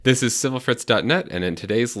This is CivilFritz.net, and in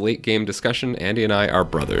today's late game discussion, Andy and I are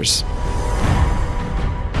brothers.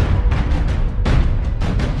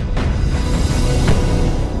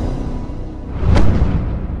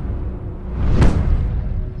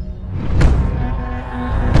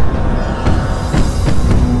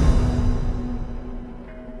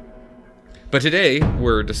 But today,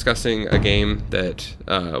 we're discussing a game that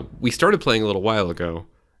we started playing a little while ago,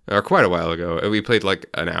 or quite a while ago. We played like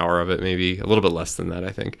an hour of it, maybe a little bit less than that, I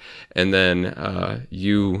think. And then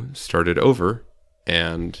you started over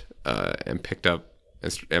and picked up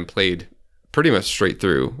and played pretty much straight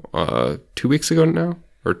through 2 weeks ago now,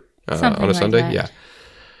 or on a Sunday, that. yeah.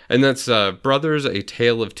 And that's Brothers: A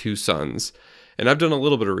Tale of Two Sons. And I've done a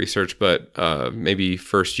little bit of research, but maybe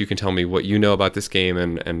first you can tell me what you know about this game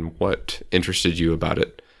and what interested you about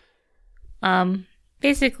it.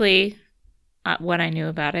 Basically, what I knew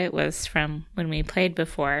about it was from when we played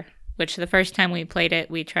before, which the first time we played it,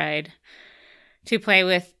 we tried to play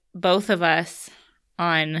with both of us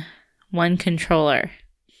on one controller.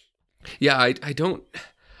 Yeah, I don't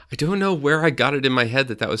know where I got it in my head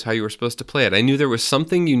that was how you were supposed to play it. I knew there was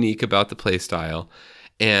something unique about the play style,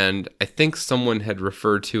 and I think someone had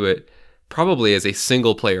referred to it probably as a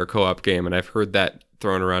single-player co-op game, and I've heard that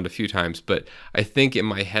thrown around a few times, but I think in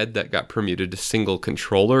my head that got permuted to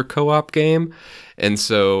single-controller co-op game, and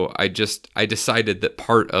so I decided that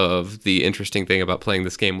part of the interesting thing about playing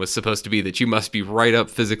this game was supposed to be that you must be right up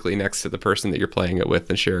physically next to the person that you're playing it with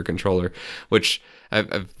and share a controller, which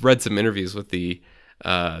I've read some interviews with the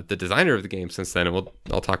designer of the game since then, and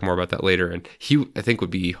I'll talk more about that later. And he, I think, would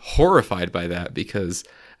be horrified by that because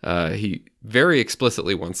he very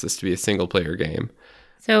explicitly wants this to be a single-player game.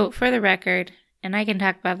 So, for the record, and I can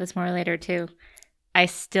talk about this more later too, I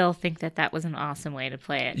still think that was an awesome way to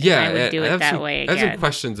play it. Yeah, I would do it that way again. I have some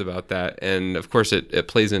questions about that, and of course, it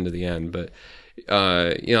plays into the end. But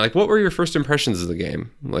like, what were your first impressions of the game?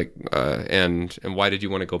 Like, and why did you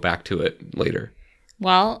want to go back to it later?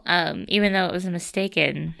 Well, even though it was a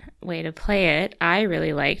mistaken way to play it, I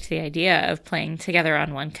really liked the idea of playing together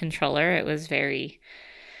on one controller. It was very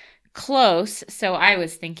close, so I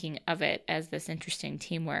was thinking of it as this interesting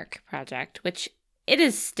teamwork project, which it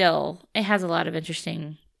is still. It has a lot of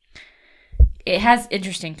interesting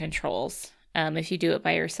controls if you do it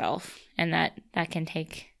by yourself, and that can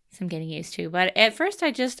take some getting used to. But at first,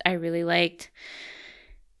 I really liked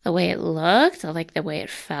the way it looked. I like the way it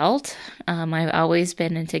felt. I've always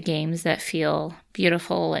been into games that feel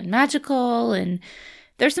beautiful and magical, and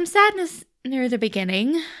there's some sadness near the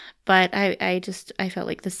beginning, but I felt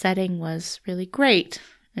like the setting was really great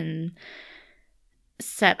and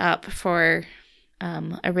set up for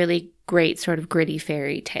a really great sort of gritty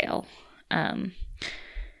fairy tale. And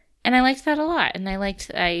I liked that a lot. And I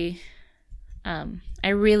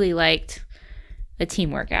really liked the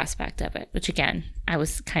teamwork aspect of it, which again, I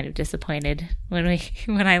was kind of disappointed when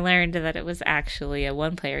I learned that it was actually a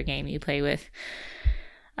one-player game. You play with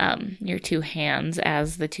your two hands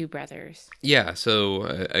as the two brothers. Yeah. So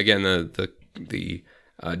again, the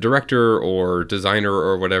director or designer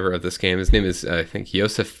or whatever of this game, his name is I think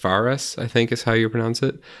Josef Fares, I think is how you pronounce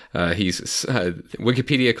it. He's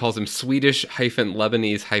Wikipedia calls him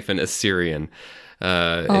Swedish-Lebanese-Assyrian.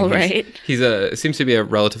 Right. He's seems to be a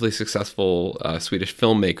relatively successful Swedish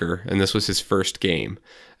filmmaker, and this was his first game,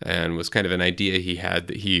 and was kind of an idea he had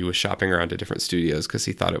that he was shopping around to different studios because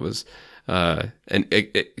he thought it was,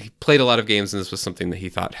 he played a lot of games, and this was something that he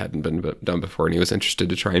thought hadn't been done before, and he was interested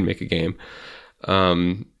to try and make a game.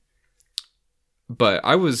 But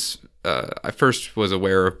I first was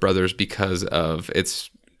aware of Brothers because of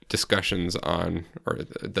its discussions on, or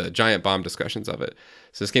the Giant Bomb discussions of it.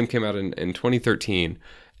 So this game came out in 2013,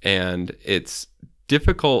 and it's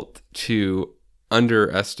difficult to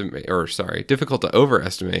overestimate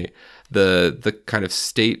the kind of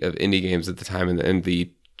state of indie games at the time and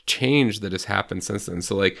the change that has happened since then.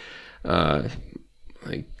 So like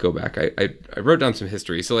go back. I wrote down some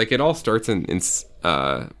history. So like it all starts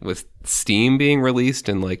with Steam being released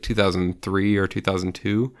in like 2003 or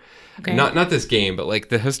 2002. Okay. Not this game, but like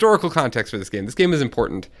the historical context for this game. This game is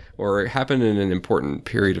important, or it happened in an important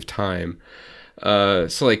period of time. So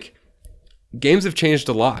like games have changed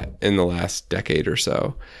a lot in the last decade or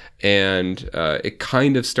so. And it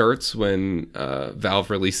kind of starts when Valve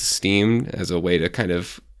releases Steam as a way to kind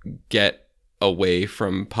of get away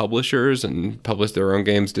from publishers and publish their own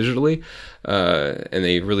games digitally. And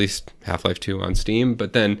they released Half-Life 2 on Steam.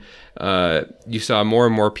 But then you saw more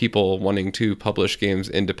and more people wanting to publish games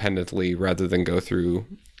independently rather than go through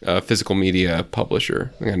a physical media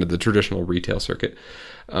publisher, kind of the traditional retail circuit.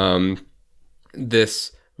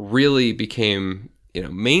 This really became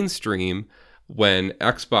mainstream when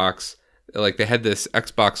Xbox, like they had this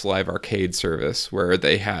Xbox Live Arcade service where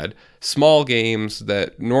they had small games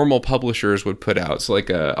that normal publishers would put out. So like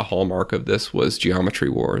a hallmark of this was Geometry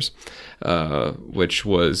Wars, which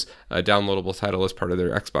was a downloadable title as part of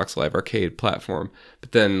their Xbox Live Arcade platform.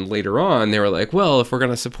 But then later on, they were like, well, if we're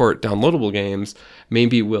going to support downloadable games,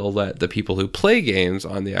 maybe we'll let the people who play games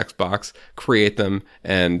on the Xbox create them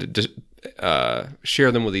and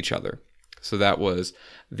share them with each other. So that was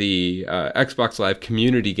the Xbox Live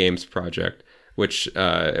Community Games Project, which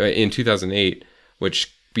in 2008,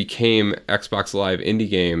 which became Xbox Live Indie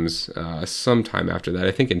Games sometime after that,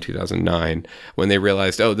 I think in 2009, when they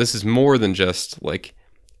realized, oh, this is more than just like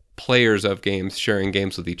players of games sharing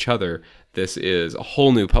games with each other. This is a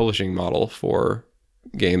whole new publishing model for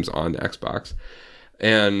games on Xbox.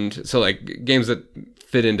 And so like games that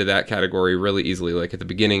fit into that category really easily, like at the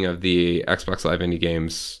beginning of the Xbox Live Indie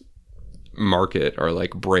Games market, or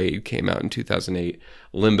like Braid came out in 2008,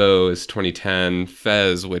 Limbo is 2010,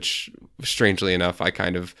 Fez, which strangely enough I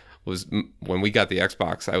kind of was, when we got the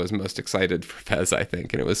Xbox, I was most excited for Fez, I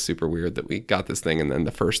think, and it was super weird that we got this thing and then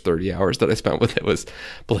the first 30 hours that I spent with it was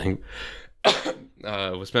playing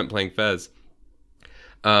spent playing Fez.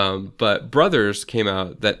 But Brothers came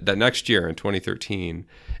out that next year in 2013,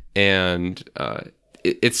 and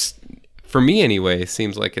it's, for me anyway,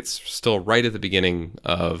 seems like it's still right at the beginning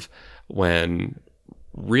of when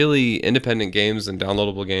really independent games and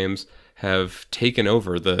downloadable games have taken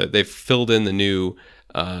over. They've filled in the new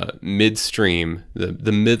midstream,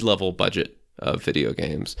 the mid-level budget of video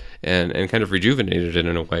games, and kind of rejuvenated it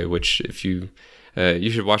in a way, which if you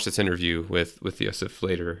should watch this interview with Yosef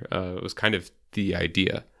later. It was kind of the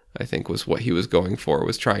idea, I think, was what he was going for,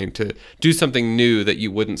 was trying to do something new that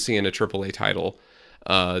you wouldn't see in a AAA title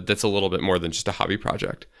that's a little bit more than just a hobby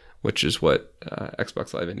project, which is what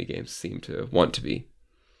Xbox Live Indie Games seem to want to be.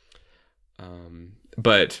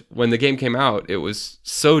 But when the game came out, it was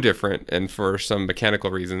so different, and for some mechanical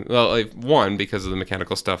reason, well, like, one, because of the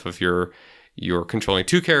mechanical stuff of you're controlling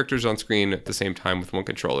two characters on screen at the same time with one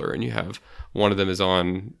controller, and you have one of them is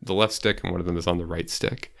on the left stick and one of them is on the right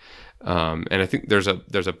stick. And I think there's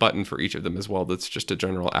a button for each of them as well that's just a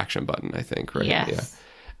general action button, I think, right? Yes.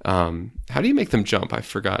 Yeah. How do you make them jump? I've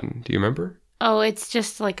forgotten. Do you remember? Oh, it's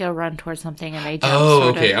just like a run towards something and they jump. Oh,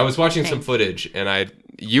 okay. I was watching some footage, and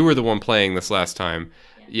you were the one playing this last time.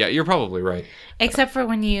 Yeah, you're probably right. Except for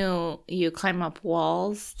when you climb up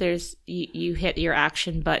walls, there's you hit your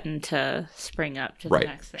action button to spring up to the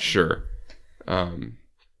next thing. Sure.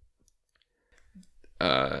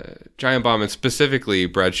 Giant Bomb, and specifically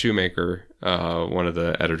Brad Shoemaker, one of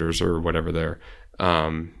the editors or whatever there,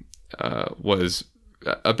 was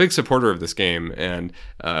a big supporter of this game, and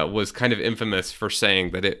was kind of infamous for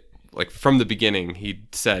saying that it, like from the beginning, he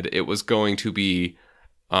said it was going to be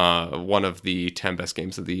one of the 10 best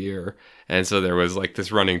games of the year. And so there was like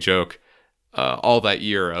this running joke all that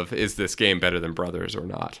year of, is this game better than Brothers or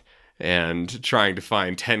not? And trying to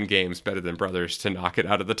find 10 games better than Brothers to knock it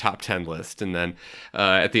out of the top 10 list. And then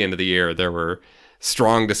at the end of the year, there were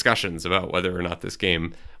strong discussions about whether or not this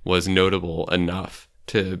game was notable enough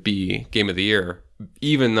to be Game of the Year,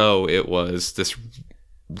 even though it was this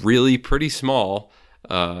really pretty small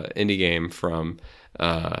indie game from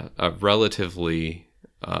a relatively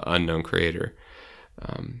unknown creator.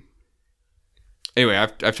 Anyway,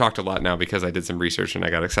 I've talked a lot now because I did some research and I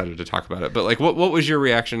got excited to talk about it. But like, what was your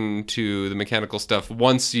reaction to the mechanical stuff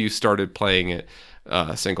once you started playing it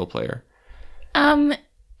single player?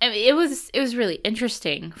 It was really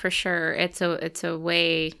interesting for sure. It's a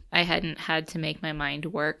way I hadn't had to make my mind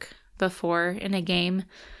work before in a game,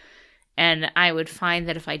 and I would find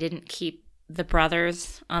that if I didn't keep the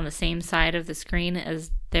brothers on the same side of the screen as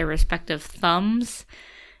their respective thumbs,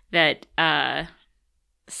 that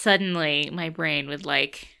suddenly my brain would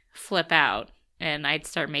like flip out and I'd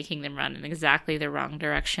start making them run in exactly the wrong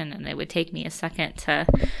direction, and it would take me a second to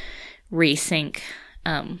resync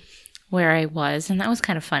where I was. And that was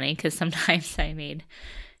kind of funny because sometimes I made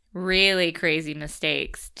really crazy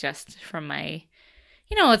mistakes just from my,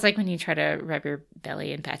 it's like when you try to rub your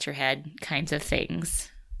belly and pat your head kinds of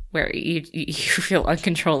things where you feel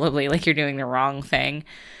uncontrollably like you're doing the wrong thing.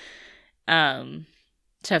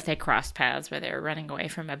 So if they crossed paths where they were running away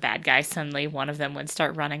from a bad guy, suddenly one of them would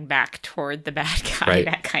start running back toward the bad guy, right.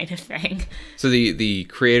 That kind of thing. So the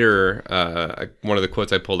creator, one of the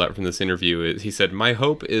quotes I pulled out from this interview is, he said, "My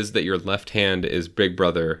hope is that your left hand is Big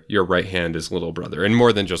Brother, your right hand is Little Brother." And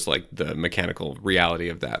more than just like the mechanical reality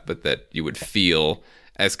of that, but that you would feel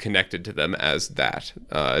as connected to them as that.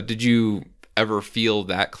 Did you ever feel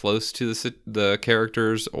that close to the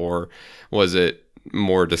characters, or was it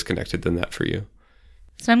more disconnected than that for you?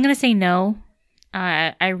 So I'm going to say no.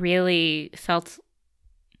 I really felt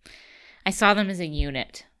I saw them as a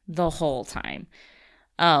unit the whole time.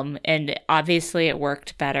 And obviously it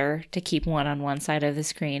worked better to keep one on one side of the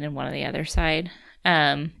screen and one on the other side.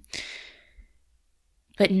 But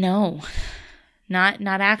no, not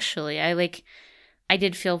actually. I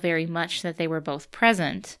did feel very much that they were both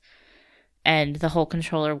present and the whole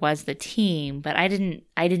controller was the team, but I didn't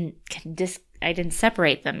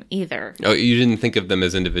separate them either. Oh, you didn't think of them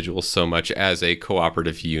as individuals so much as a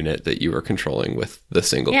cooperative unit that you were controlling with the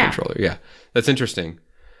single controller. Yeah, that's interesting.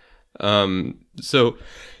 So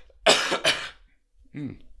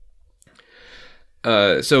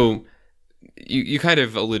you kind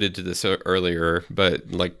of alluded to this earlier,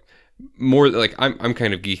 but like more like I'm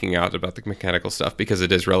kind of geeking out about the mechanical stuff because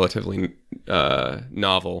it is relatively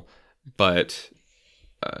novel, but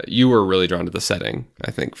you were really drawn to the setting,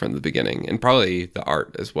 I think, from the beginning, and probably the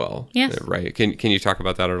art as well. Yes. Right. Can you talk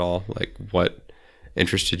about that at all? Like what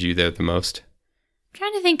interested you there the most? I'm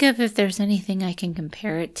trying to think of if there's anything I can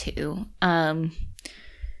compare it to.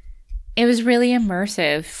 It was really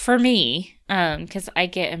immersive for me, because I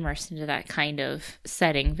get immersed into that kind of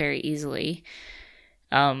setting very easily.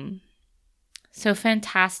 So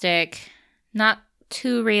fantastic, not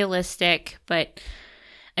too realistic, but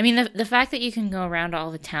I mean, the fact that you can go around all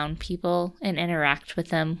the town people and interact with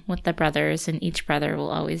them, with the brothers, and each brother will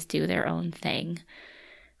always do their own thing.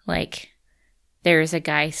 Like, there's a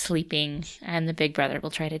guy sleeping, and the big brother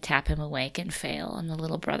will try to tap him awake and fail, and the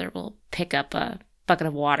little brother will pick up a bucket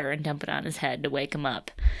of water and dump it on his head to wake him up.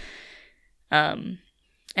 And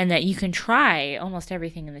that you can try almost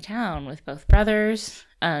everything in the town with both brothers,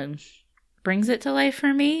 brings it to life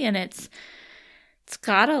for me, and it's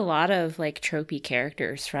got a lot of like tropey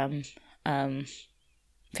characters from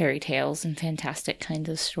fairy tales and fantastic kinds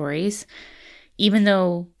of stories, even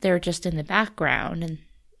though they're just in the background and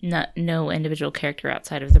no individual character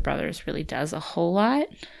outside of the brothers really does a whole lot.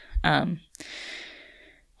 Well,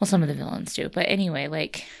 some of the villains do, but anyway,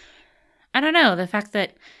 like, I don't know, the fact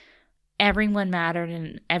that everyone mattered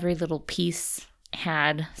and every little piece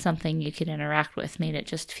had something you could interact with made it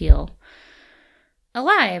just feel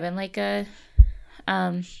alive and like the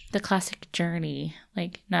classic Journey,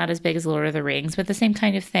 like not as big as Lord of the Rings, but the same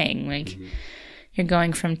kind of thing. Like you're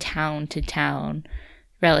going from town to town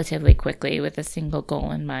relatively quickly with a single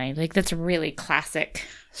goal in mind. Like that's a really classic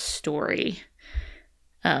story,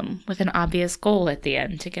 with an obvious goal at the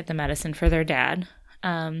end to get the medicine for their dad.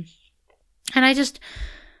 And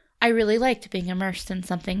I really liked being immersed in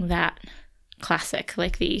something that classic,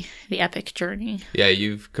 like the epic journey. Yeah,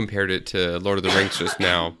 you've compared it to Lord of the Rings just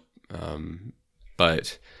now,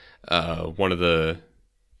 but one of the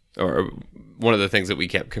things that we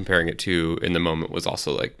kept comparing it to in the moment was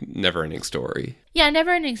also like Neverending Story. Yeah,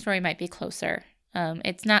 Neverending Story might be closer.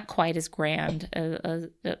 It's not quite as grand.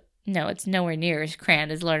 No, it's nowhere near as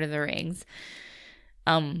grand as Lord of the Rings.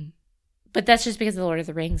 But that's just because the Lord of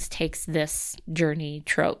the Rings takes this journey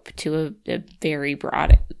trope to a very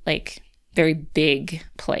broad, like very big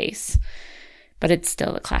place. But it's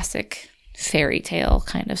still a classic fairy tale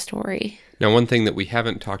kind of story. Now, one thing that we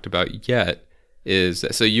haven't talked about yet is,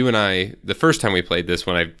 so you and I, the first time we played this,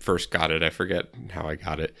 when I first got it, I forget how I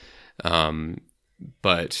got it,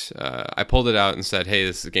 but I pulled it out and said, hey,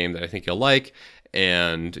 this is a game that I think you'll like,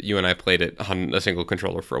 and you and I played it on a single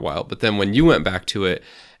controller for a while. But then when you went back to it,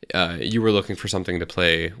 you were looking for something to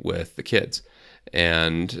play with the kids.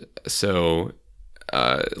 And so,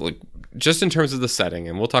 like, just in terms of the setting,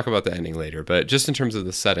 and we'll talk about the ending later, but just in terms of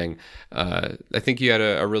the setting, I think you had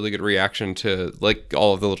a really good reaction to, like,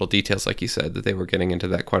 all of the little details, like you said, that they were getting into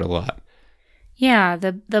that quite a lot. Yeah,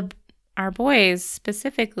 our boys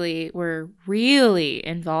specifically were really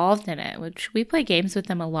involved in it, which we play games with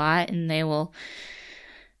them a lot, and they will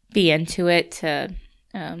be into it to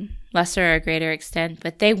lesser or greater extent,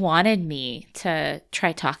 but they wanted me to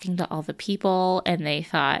try talking to all the people, and they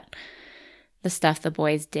thought the stuff the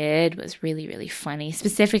boys did was really, really funny.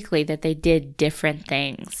 Specifically, that they did different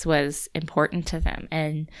things was important to them.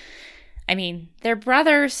 And I mean, they're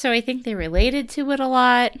brothers, so I think they related to it a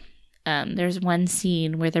lot. There's one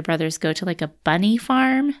scene where the brothers go to like a bunny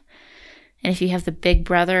farm. And if you have the big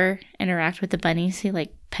brother interact with the bunnies, he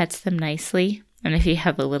like pets them nicely. And if you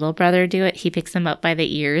have the little brother do it, he picks them up by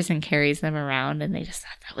the ears and carries them around. And they just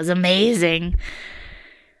thought that was amazing.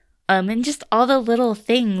 And just all the little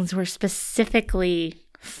things were specifically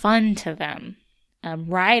fun to them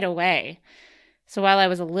right away. So while I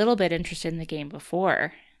was a little bit interested in the game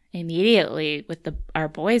before, immediately with our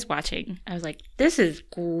boys watching, I was like, this is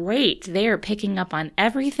great. They are picking up on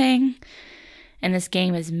everything. And this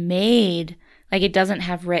game is made like it doesn't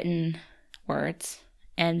have written words.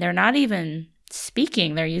 And they're not even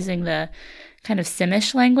speaking. They're using the kind of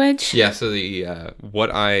Simish language. Yeah, so the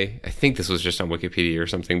what I think this was just on Wikipedia or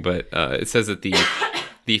something, but it says that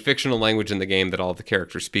the fictional language in the game that all the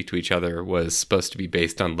characters speak to each other was supposed to be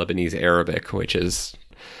based on Lebanese Arabic, which is...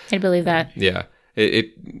 I believe that. Yeah,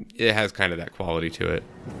 it has kind of that quality to it.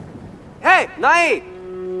 Hey, Nai!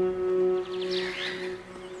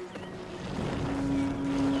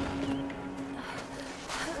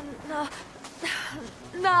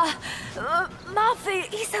 ما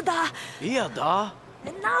في إيسادا إيادا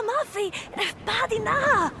ما في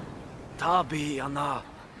بعدنا تابي أنا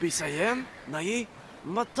بسيم ناي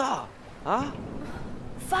متى ها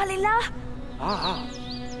فالله آه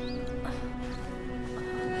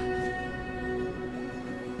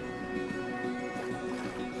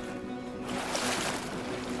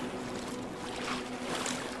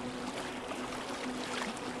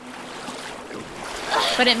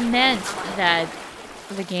But it meant that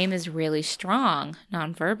the game is really strong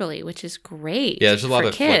non-verbally, which is great. Yeah, there's a lot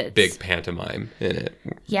of kids. big pantomime in it.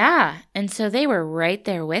 Yeah, and so they were right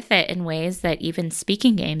there with it in ways that even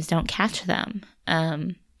speaking games don't catch them.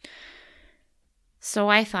 So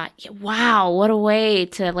I thought, wow, what a way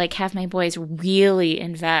to like have my boys really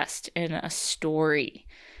invest in a story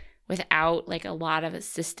without like a lot of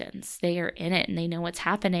assistance. They are in it and they know what's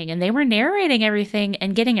happening, and they were narrating everything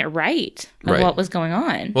and getting it right of what was going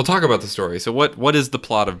on. We'll talk about the story. So what is the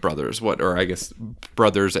plot of Brothers? Or I guess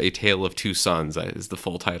Brothers: A Tale of Two Sons is the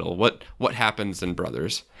full title. What happens in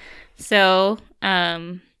Brothers? So,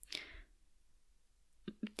 in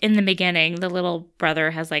the beginning, the little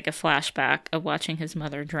brother has like a flashback of watching his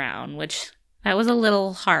mother drown, which that was a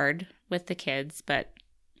little hard with the kids, but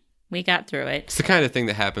we got through it. It's the kind of thing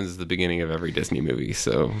that happens at the beginning of every Disney movie,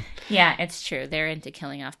 so... Yeah, it's true. They're into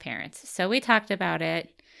killing off parents. So we talked about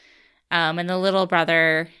it. And the little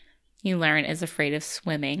brother, you learn, is afraid of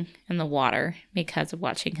swimming in the water because of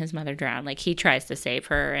watching his mother drown. Like, he tries to save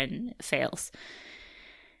her and fails.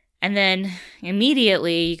 And then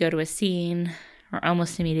immediately you go to a scene, or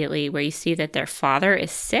almost immediately, where you see that their father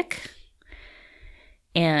is sick.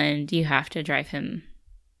 And you have to drive him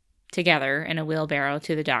together in a wheelbarrow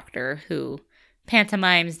to the doctor, who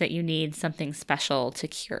pantomimes that you need something special to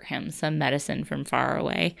cure him, some medicine from far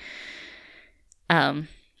away.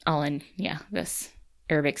 All in, this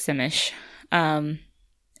Arabic Simish. And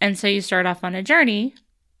so you start off on a journey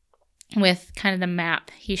with kind of the map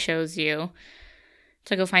he shows you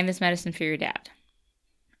to go find this medicine for your dad.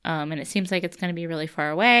 And it seems like it's going to be really far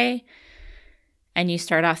away. And you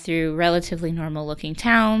start off through relatively normal looking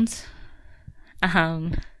towns.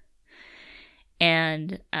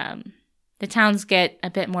 And the towns get a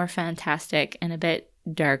bit more fantastic and a bit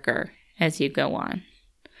darker as you go on.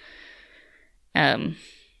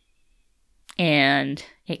 And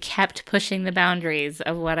it kept pushing the boundaries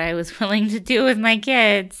of what I was willing to do with my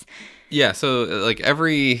kids. Yeah, so like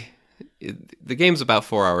the game's about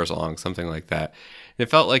 4 hours long, something like that. And it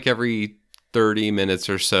felt like every 30 minutes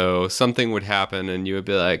or so, something would happen and you would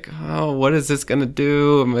be like, oh, what is this going to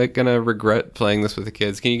do? Am I going to regret playing this with the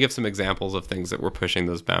kids? Can you give some examples of things that were pushing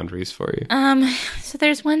those boundaries for you? So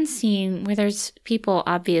there's one scene where there's people,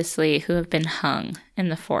 obviously, who have been hung in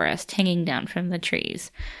the forest, hanging down from the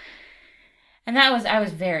trees. And I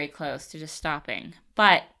was very close to just stopping.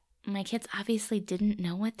 But my kids obviously didn't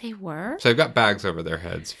know what they were. So they've got bags over their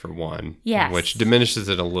heads, for one. Yes. Which diminishes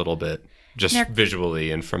it a little bit. Just visually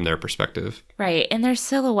and from their perspective. Right. And they're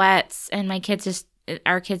silhouettes, and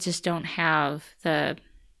our kids just don't have the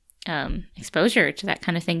exposure to that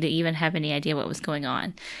kind of thing to even have any idea what was going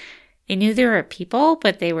on. They knew there were people,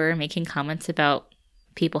 but they were making comments about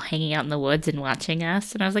people hanging out in the woods and watching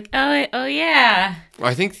us. And I was like, oh yeah.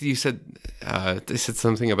 I think you said, they said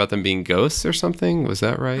something about them being ghosts or something. Was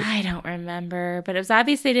that right? I don't remember, but it was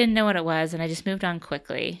obvious they didn't know what it was, and I just moved on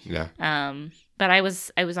quickly. Yeah. But I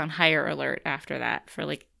was on higher alert after that for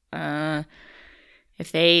like,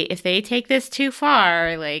 if they take this too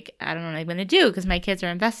far, like, I don't know what I'm going to do, because my kids are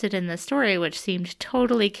invested in the story, which seemed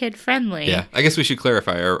totally kid friendly. Yeah, I guess we should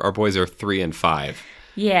clarify. Our boys are 3 and 5.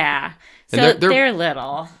 Yeah, so and they're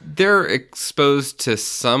little. They're exposed to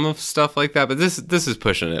some of stuff like that, but this is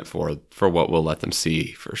pushing it for what we'll let them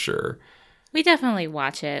see for sure. We definitely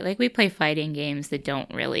watch it. Like, we play fighting games that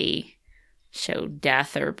don't really show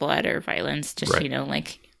death or blood or violence, just right.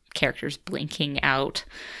 Like characters blinking out.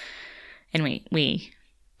 And we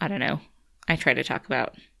I don't know, I try to talk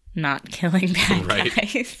about not killing bad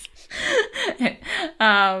guys.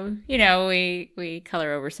 We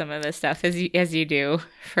color over some of this stuff as you do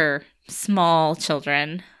for small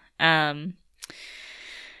children. There's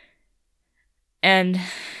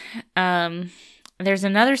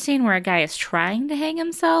another scene where a guy is trying to hang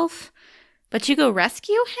himself, but you go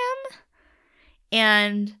rescue him,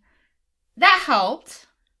 and that helped.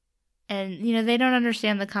 And, you know, they don't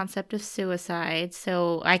understand the concept of suicide,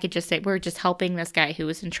 so I could just say, we're just helping this guy who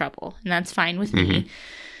was in trouble, and that's fine with me.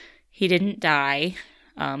 He didn't die.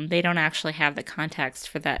 They don't actually have the context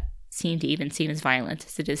for that scene to even seem as violent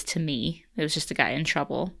as it is to me. It was just a guy in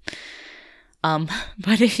trouble.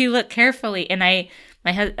 But if you look carefully, and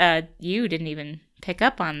you didn't even pick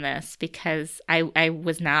up on this because I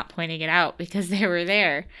was not pointing it out because they were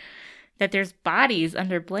there, that there's bodies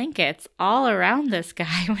under blankets all around this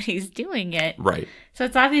guy when he's doing it. Right. So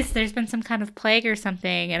it's obvious there's been some kind of plague or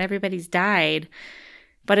something and everybody's died.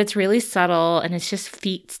 But it's really subtle, and it's just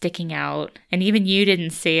feet sticking out. And even you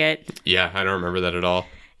didn't see it. Yeah, I don't remember that at all.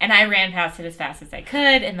 And I ran past it as fast as I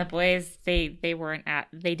could. And the boys, they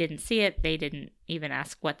didn't see it. They didn't even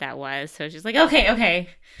ask what that was. So it's just like, okay.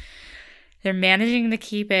 They're managing to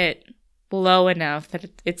keep it low enough that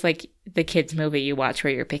it's like the kids' movie you watch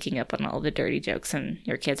where you're picking up on all the dirty jokes and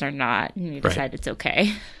your kids are not. And you decide it's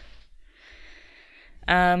okay.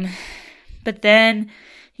 But then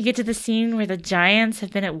you get to the scene where the giants have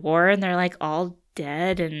been at war and they're like all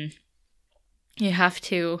dead, and you have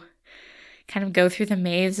to kind of go through the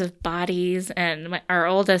maze of bodies. And our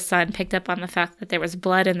oldest son picked up on the fact that there was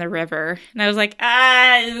blood in the river, and I was like,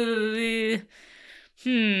 and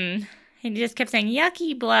he just kept saying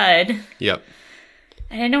yucky blood. Yep.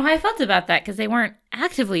 I didn't know how I felt about that because they weren't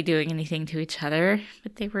actively doing anything to each other,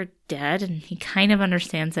 but they were dead, and he kind of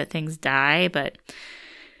understands that things die, but.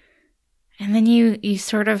 And then you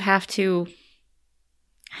sort of have to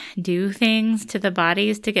do things to the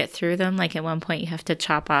bodies to get through them. Like at one point you have to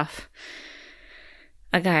chop off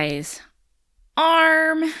a guy's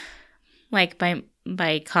arm, like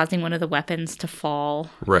by causing one of the weapons to fall.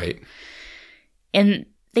 Right. And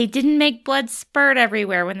they didn't make blood spurt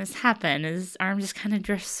everywhere when this happened. His arm just kind of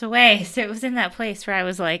drifts away. So it was in that place where I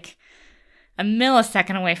was like a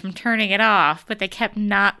millisecond away from turning it off, but they kept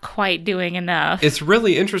not quite doing enough. It's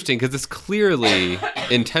really interesting because it's clearly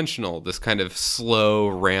intentional, this kind of slow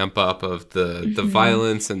ramp up of the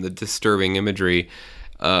violence and the disturbing imagery,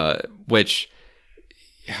 which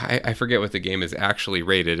I forget what the game is actually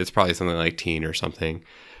rated. It's probably something like teen or something.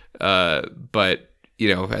 But,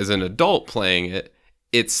 you know, as an adult playing it,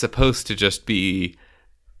 it's supposed to just be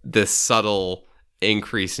this subtle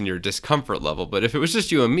increase in your discomfort level. But if it was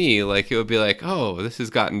just you and me, like, it would be like, oh, this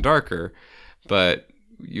has gotten darker. But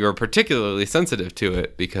you're particularly sensitive to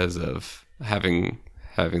it because of having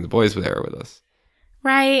the boys there with us.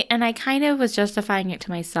 Right. And I kind of was justifying it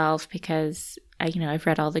to myself because I've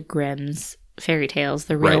read all the Grimm's fairy tales,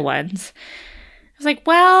 the real ones. I was like,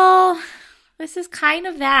 well, this is kind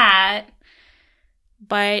of that,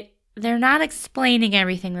 but they're not explaining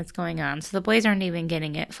everything that's going on. So the boys aren't even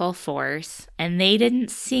getting it full force, and they didn't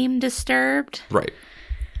seem disturbed. Right.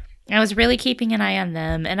 I was really keeping an eye on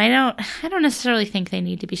them, and I don't necessarily think they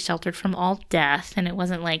need to be sheltered from all death, and it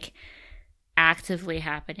wasn't like actively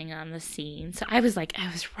happening on the scene. So I was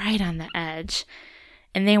right on the edge,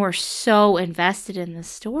 and they were so invested in the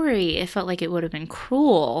story. It felt like it would have been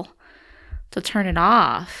cruel to turn it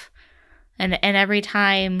off. And every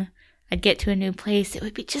time I'd get to a new place, it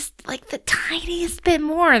would be just like the tiniest bit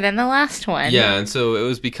more than the last one. Yeah, and so it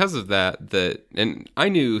was because of that, and I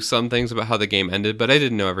knew some things about how the game ended, but I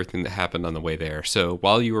didn't know everything that happened on the way there. So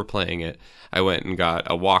while you were playing it, I went and got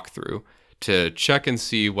a walkthrough to check and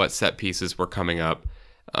see what set pieces were coming up,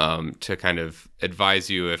 to kind of advise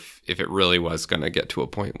you if it really was going to get to a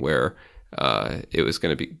point where it was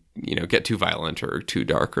going to be, get too violent or too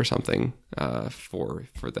dark or something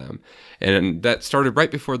for them. And that started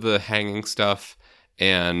right before the hanging stuff,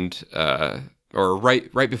 and or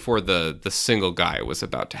right before the single guy was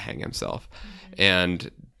about to hang himself. Mm-hmm.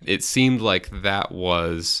 And it seemed like that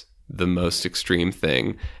was the most extreme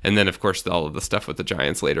thing. And then, of course, all of the stuff with the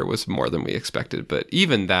giants later was more than we expected. But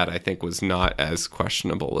even that, I think, was not as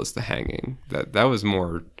questionable as the hanging. That was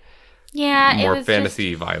more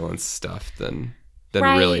fantasy violence stuff than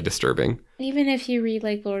really disturbing. Even if you read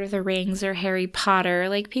like Lord of the Rings or Harry Potter,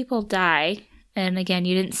 like people die, and again,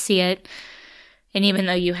 you didn't see it. And even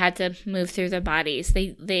though you had to move through the bodies,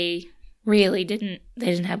 they really didn't. They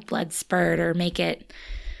didn't have blood spurt or make it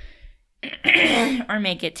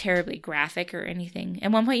terribly graphic or anything.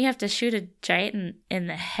 At one point, you have to shoot a giant in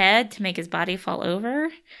the head to make his body fall over.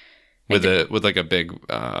 With a big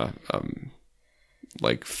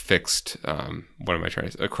like fixed what am I trying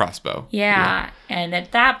to say? A crossbow. Yeah. And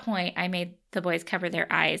at that point I made the boys cover their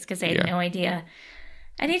eyes because they had no idea.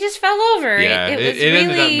 And he just fell over. Yeah, it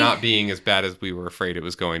ended up not being as bad as we were afraid it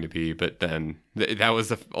was going to be. But then that was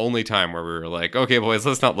the only time where we were like, okay, boys,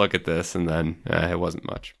 let's not look at this. And then it wasn't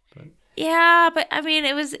much. But. Yeah, but I mean,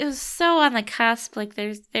 it was so on the cusp. Like,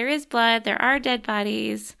 there is blood, there are dead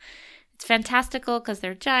bodies. It's fantastical because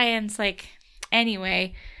they're giants. Like,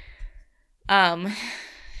 anyway, do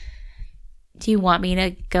you want me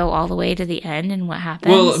to go all the way to the end and what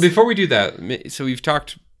happens? Well, before we do that, so you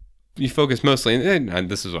focus mostly, and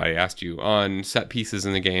this is why I asked you, on set pieces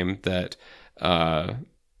in the game that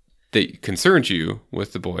concerned you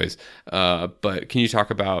with the boys. But can you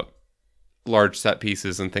talk about large set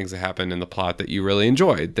pieces and things that happen in the plot that you really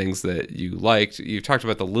enjoyed, things that you liked? You've talked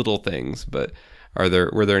about the little things, but were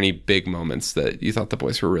there any big moments that you thought the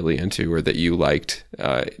boys were really into or that you liked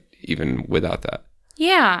even without that?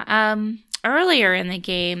 Yeah. Earlier in the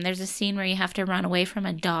game, there's a scene where you have to run away from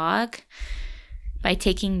a dog by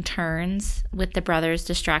taking turns with the brothers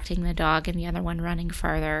distracting the dog and the other one running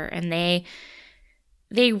farther. And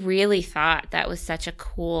they really thought that was such a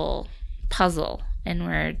cool puzzle and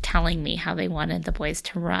were telling me how they wanted the boys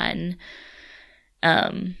to run,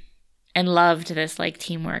 and loved this like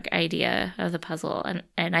teamwork idea of the puzzle.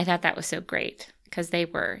 And I thought that was so great because they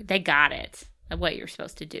got it of what you're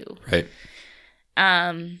supposed to do. Right.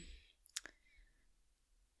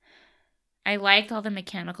 I liked all the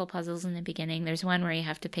mechanical puzzles in the beginning. There's one where you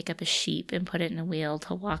have to pick up a sheep and put it in a wheel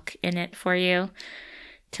to walk in it for you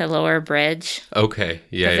to lower a bridge. Okay.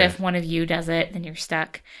 Yeah. Because if one of you does it, then you're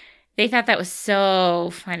stuck. They thought that was so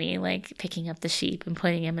funny, like picking up the sheep and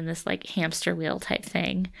putting him in this like hamster wheel type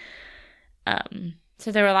thing.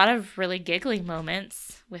 So there were a lot of really giggly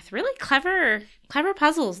moments with really clever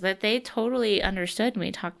puzzles that they totally understood. And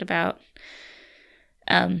we talked about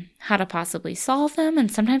how to possibly solve them.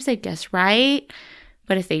 And sometimes they guessed right.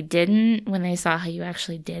 But if they didn't, when they saw how you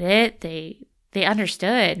actually did it, they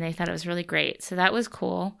understood and they thought it was really great. So that was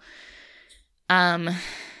cool.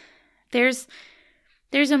 There's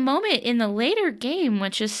a moment in the later game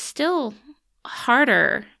which is still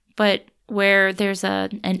harder, but where there's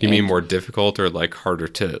you mean more difficult or like harder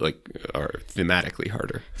to like, or thematically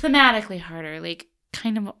harder? Thematically harder, like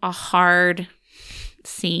kind of a hard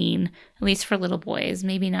scene, at least for little boys.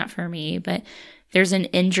 Maybe not for me, but there's an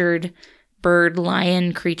injured bird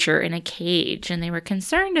lion creature in a cage, and they were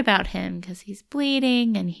concerned about him because he's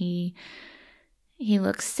bleeding and he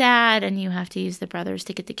looks sad, and you have to use the brothers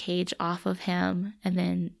to get the cage off of him. And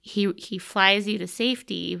then he flies you to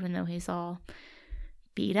safety, even though he's all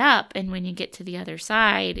beat up. And when you get to the other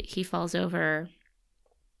side, he falls over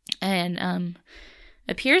and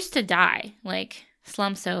appears to die, like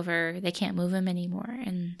slumps over. They can't move him anymore.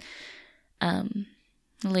 And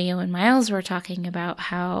Leo and Miles were talking about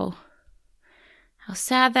how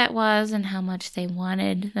sad that was and how much they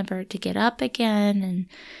wanted the bird to get up again. And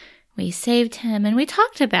we saved him, and we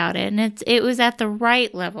talked about it, and it was at the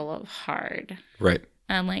right level of hard. Right.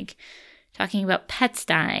 Like talking about pets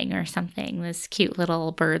dying or something, this cute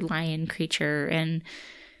little bird lion creature, and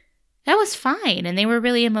that was fine, and they were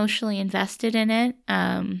really emotionally invested in it,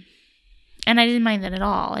 and I didn't mind that at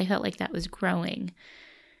all. I felt like that was growing.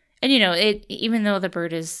 And, even though the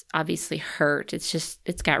bird is obviously hurt, it's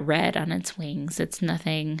got red on its wings. It's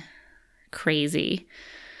nothing crazy.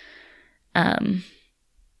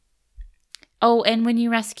 Oh, and when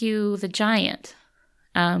you rescue the giant,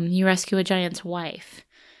 you rescue a giant's wife.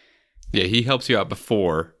 Yeah, he helps you out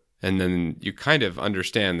before, and then you kind of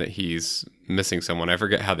understand that he's missing someone. I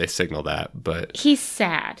forget how they signal that, but he's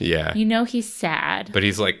sad. Yeah. He's sad. But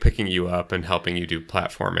he's like picking you up and helping you do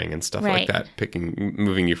platforming and stuff like that,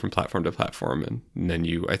 moving you from platform to platform, and then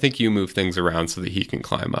I think you move things around so that he can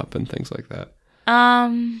climb up and things like that.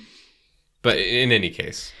 But in any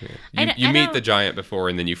case, you meet the giant before,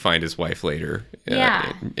 and then you find his wife later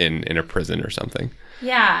in a prison or something.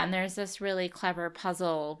 Yeah, and there's this really clever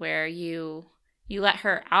puzzle where you let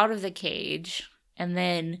her out of the cage, and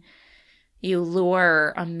then you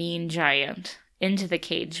lure a mean giant into the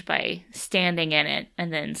cage by standing in it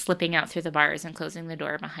and then slipping out through the bars and closing the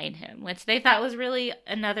door behind him, which they thought was really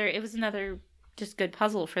another just good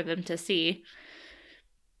puzzle for them to see.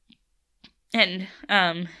 And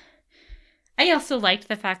I also liked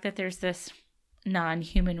the fact that there's this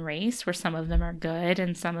non-human race where some of them are good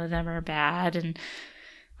and some of them are bad, and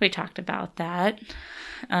we talked about that,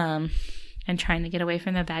 and trying to get away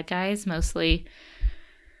from the bad guys, mostly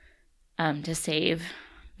to save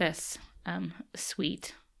this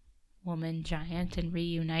sweet woman giant and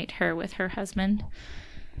reunite her with her husband.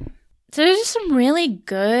 So there's just some really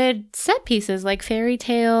good set pieces, like fairy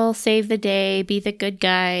tale, save the day, be the good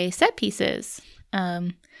guy set pieces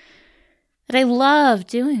that I love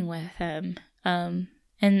doing with him. And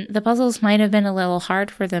the puzzles might have been a little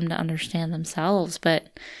hard for them to understand themselves,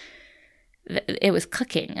 but it was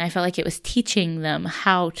cooking. I felt like it was teaching them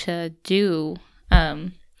how to do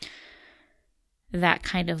that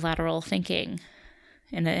kind of lateral thinking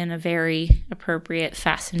in a very appropriate,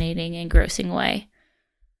 fascinating, engrossing way.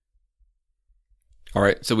 All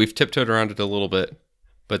right, so we've tiptoed around it a little bit,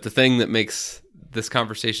 but the thing that makes this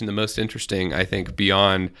conversation the most interesting, I think,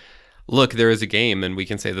 beyond, look, there is a game and we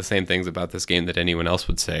can say the same things about this game that anyone else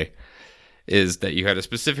would say, is that you had a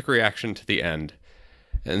specific reaction to the end.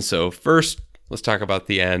 And so first, let's talk about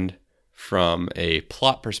the end from a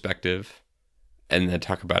plot perspective, and then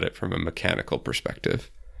talk about it from a mechanical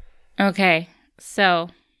perspective. Okay, so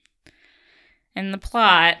in the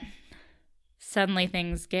plot, suddenly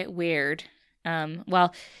things get weird.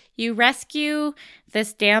 Well, you rescue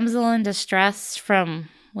this damsel in distress from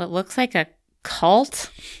what looks like a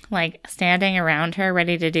cult, like standing around her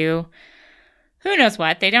ready to do who knows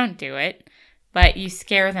what. They don't do it, but you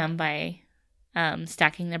scare them by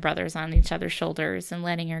stacking the brothers on each other's shoulders and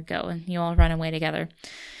letting her go, and you all run away together.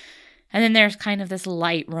 And then there's kind of this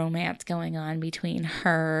light romance going on between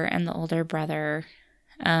her and the older brother.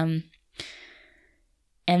 And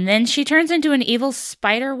then she turns into an evil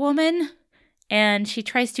spider woman, and she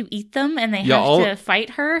tries to eat them, and they have to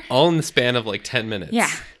fight her. All in the span of like 10 minutes.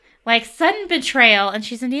 Yeah. Like sudden betrayal, and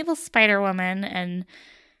she's an evil spider woman, and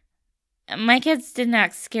my kids didn't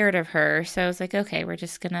act scared of her, so I was like, okay, we're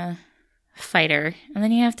just gonna fight her. And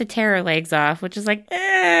then you have to tear her legs off, which is like,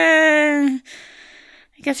 I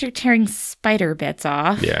guess you're tearing spider bits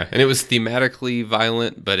off. Yeah, and it was thematically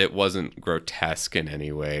violent, but it wasn't grotesque in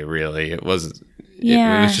any way, really. It was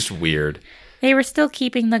just weird. They were still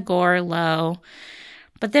keeping the gore low.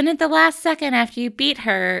 But then at the last second after you beat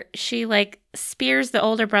her, she like spears the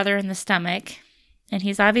older brother in the stomach, and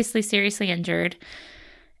he's obviously seriously injured.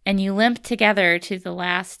 And you limp together to the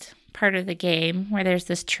last part of the game where there's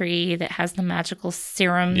this tree that has the magical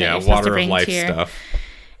serum. Yeah, that you're water to bring of life to your... stuff.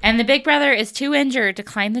 And the big brother is too injured to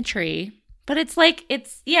climb the tree. But it's like,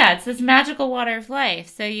 it's this magical water of life.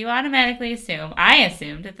 So you automatically I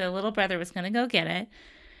assumed that the little brother was going to go get it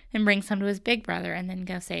and bring some to his big brother and then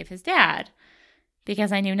go save his dad.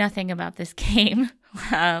 Because I knew nothing about this game,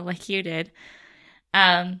 like you did.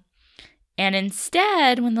 And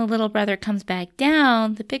instead, when the little brother comes back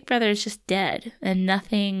down, the big brother is just dead and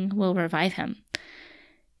nothing will revive him.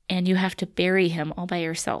 And you have to bury him all by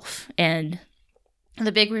yourself. And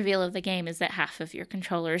the big reveal of the game is that half of your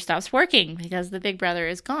controller stops working because the big brother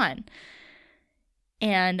is gone.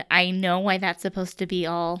 And I know why that's supposed to be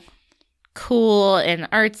all cool and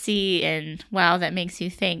artsy and wow, that makes you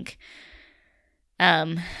think.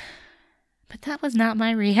 But that was not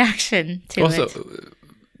my reaction to it.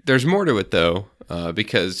 There's more to it, though,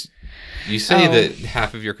 because you say that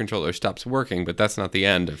half of your controller stops working, but that's not the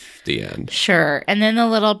end of the end. Sure. And then the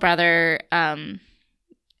little brother,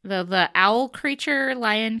 the owl creature,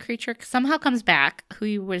 lion creature, somehow comes back,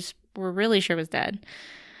 who we're really sure was dead.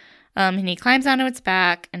 And he climbs onto its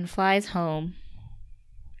back and flies home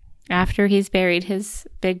after he's buried his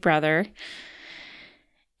big brother.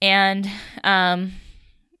 And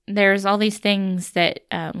there's all these things that,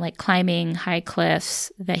 like climbing high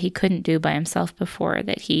cliffs that he couldn't do by himself before,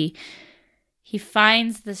 that he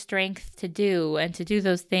finds the strength to do, and to do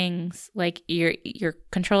those things, like your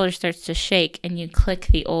controller starts to shake and you click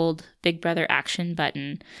the old big brother action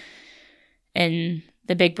button, and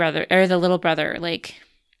the big brother or the little brother, like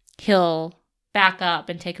he'll back up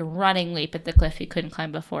and take a running leap at the cliff he couldn't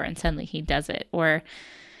climb before, and suddenly he does it. Or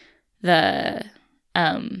the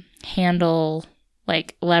handle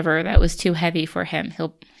like lever that was too heavy for him,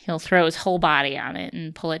 he'll throw his whole body on it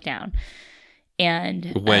and pull it down.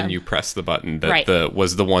 And when you press the button that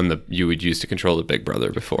was the one that you would use to control the big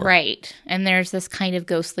brother before. Right. And there's this kind of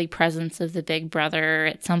ghostly presence of the big brother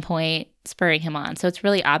at some point spurring him on. So it's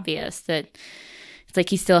really obvious that it's like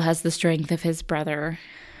he still has the strength of his brother.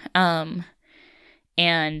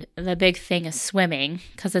 And the big thing is swimming,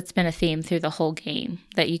 because it's been a theme through the whole game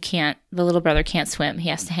that the little brother can't swim. He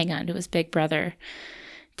has to hang on to his big brother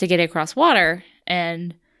to get across water.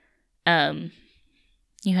 And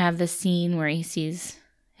you have this scene where he sees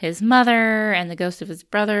his mother and the ghost of his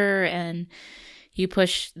brother, and you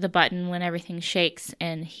push the button when everything shakes,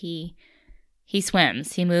 and he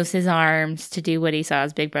swims. He moves his arms to do what he saw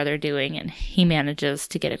his big brother doing, and he manages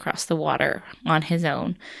to get across the water on his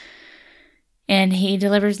own. And he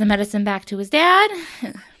delivers the medicine back to his dad,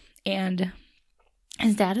 and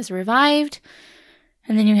his dad is revived.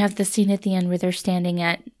 And then you have the scene at the end where they're standing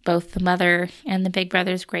at both the mother and the big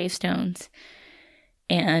brother's gravestones,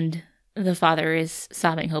 and the father is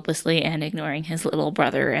sobbing hopelessly and ignoring his little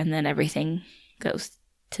brother, and then everything goes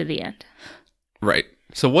to the end. Right.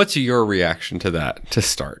 So what's your reaction to that to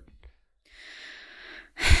start?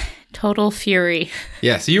 Total fury.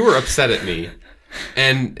 Yeah, so you were upset at me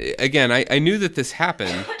And again, I knew that this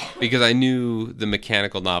happened because I knew the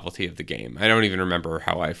mechanical novelty of the game. I don't even remember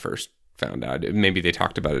how I first found out. Maybe they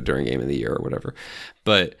talked about it during Game of the Year or whatever.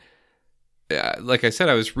 But like I said,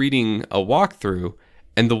 I was reading a walkthrough,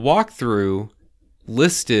 and the walkthrough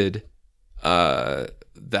listed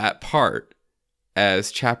that part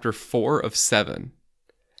as chapter 4 of 7.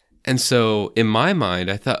 And so in my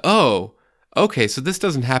mind, I thought, oh, okay, so this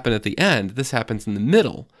doesn't happen at the end. This happens in the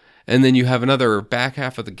middle. And then you have another back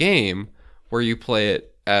half of the game where you play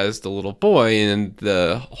it as the little boy, and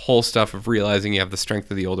the whole stuff of realizing you have the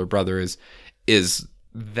strength of the older brother is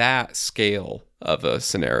that scale of a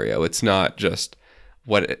scenario. It's not just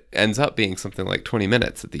what it ends up being, something like 20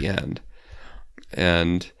 minutes at the end.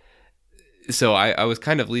 And so I was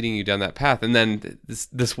kind of leading you down that path. And then this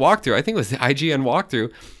walkthrough, I think it was the IGN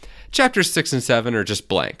walkthrough, chapters 6 and 7 are just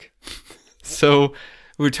blank. So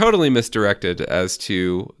we're totally misdirected as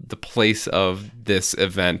to the place of this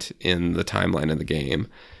event in the timeline of the game.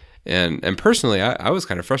 And personally, I was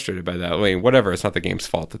kind of frustrated by that. I mean, whatever, it's not the game's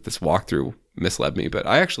fault that this walkthrough misled me, but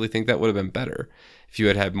I actually think that would have been better if you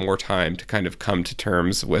had had more time to kind of come to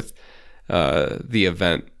terms with the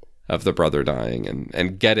event of the brother dying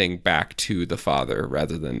and getting back to the father,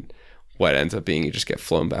 rather than what ends up being you just get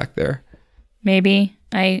flown back there. Maybe.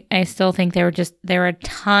 I still think there were a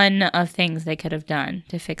ton of things they could have done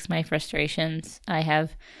to fix my frustrations. I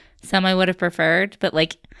have some I would have preferred, but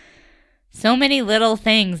like so many little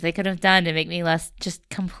things they could have done to make me less just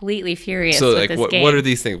completely furious. So with like this game. What are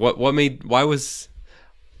these things? Why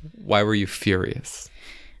were you furious?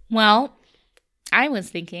 Well, I was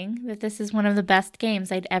thinking that this is one of the best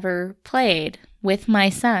games I'd ever played with my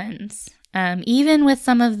sons. Even with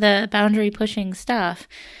some of the boundary pushing stuff,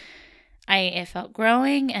 it felt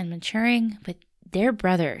growing and maturing, but they're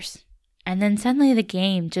brothers. And then suddenly the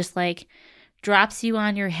game just like drops you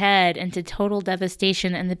on your head into total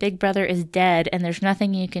devastation, and the big brother is dead and there's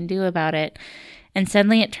nothing you can do about it. And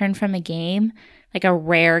suddenly it turned from a game, like a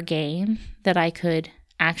rare game that I could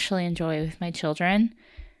actually enjoy with my children,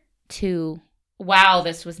 to, wow,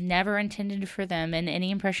 this was never intended for them, and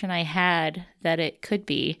any impression I had that it could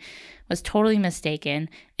be was totally mistaken.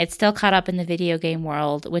 It's still caught up in the video game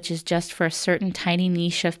world, which is just for a certain tiny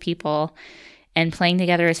niche of people, and playing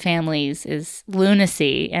together as families is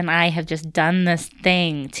lunacy. And I have just done this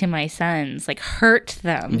thing to my sons, like hurt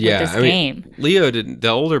them with this game. Leo the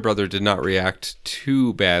older brother did not react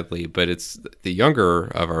too badly, but it's the younger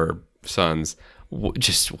of our sons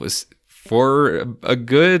just was for a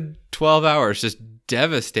good 12 hours just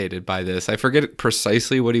devastated by this. I forget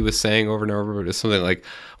precisely what he was saying over and over, but it's something like,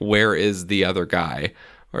 where is the other guy?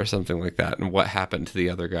 Or something like that. And what happened to the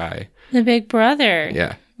other guy? The big brother.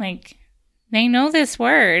 Yeah. Like, they know this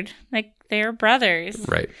word. Like, they're brothers.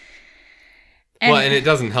 Right. And it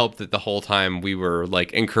doesn't help that the whole time we were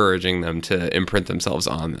like encouraging them to imprint themselves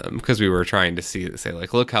on them, because we were trying to say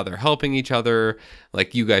like, look how they're helping each other.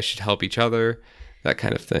 Like, you guys should help each other. That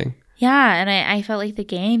kind of thing. Yeah, and I felt like the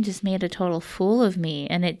game just made a total fool of me,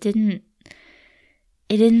 and it didn't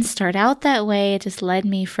start out that way. It just led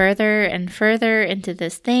me further and further into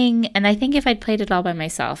this thing, and I think if I'd played it all by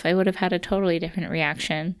myself, I would have had a totally different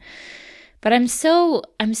reaction. But I'm so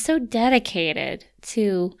dedicated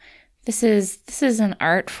to this is an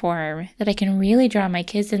art form that I can really draw my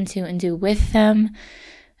kids into and do with them.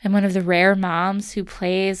 I'm one of the rare moms who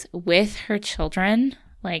plays with her children.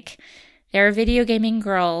 Like, there are video gaming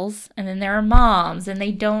girls, and then there are moms, and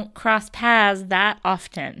they don't cross paths that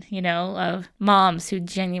often, of moms who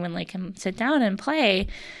genuinely can sit down and play,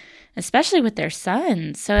 especially with their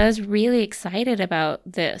sons. So I was really excited about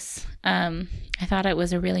this. I thought it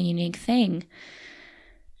was a really unique thing.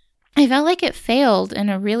 I felt like it failed in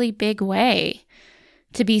a really big way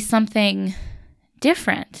to be something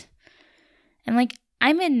different. And like,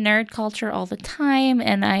 I'm in nerd culture all the time,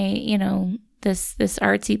 and this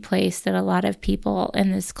artsy place that a lot of people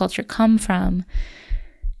in this culture come from.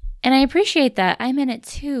 And I appreciate that. I'm in it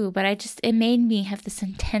too, but it made me have this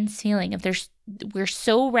intense feeling of we're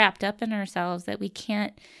so wrapped up in ourselves that we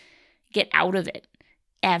can't get out of it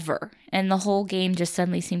ever. And the whole game just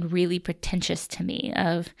suddenly seemed really pretentious to me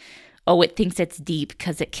of, oh, it thinks it's deep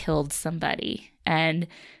because it killed somebody. And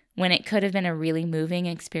when it could have been a really moving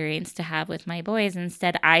experience to have with my boys,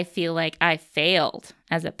 instead I feel like I failed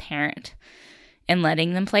as a parent in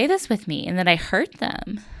letting them play this with me, and that I hurt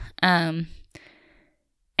them. And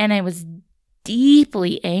I was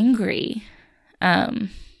deeply angry.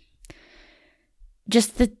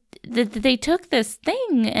 Just that they took this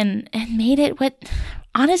thing and made it what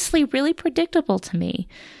honestly really predictable to me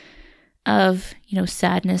of,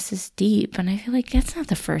 sadness is deep. And I feel like that's not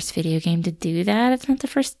the first video game to do that. It's not the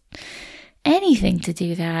first anything to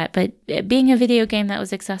do that. But being a video game that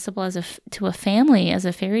was accessible to a family, as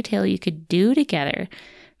a fairy tale you could do together,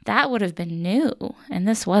 that would have been new, and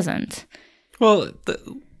this wasn't. Well,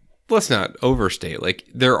 let's not overstate. Like,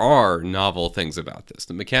 there are novel things about this.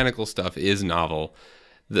 The mechanical stuff is novel.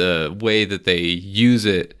 The way that they use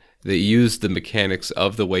it, they use the mechanics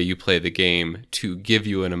of the way you play the game to give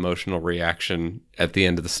you an emotional reaction at the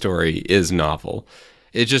end of the story is novel.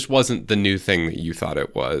 It just wasn't the new thing that you thought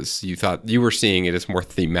it was. You thought you were seeing it as more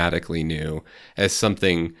thematically new, as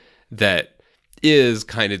something that is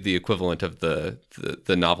kind of the equivalent of the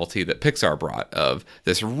novelty that Pixar brought, of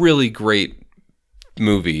this really great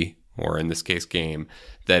movie, or in this case game,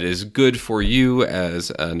 that is good for you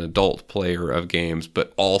as an adult player of games,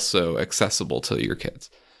 but also accessible to your kids.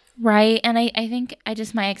 Right. And I think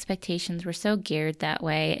my expectations were so geared that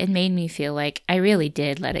way. It made me feel like I really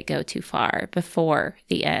did let it go too far before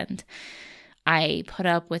the end. I put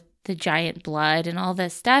up with the giant blood and all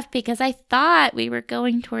this stuff because I thought we were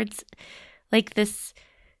going towards like this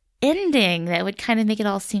ending that would kind of make it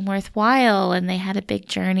all seem worthwhile. And they had a big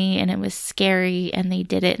journey and it was scary and they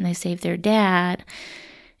did it and they saved their dad.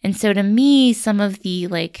 And so to me, some of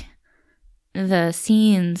the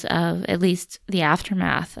scenes of at least the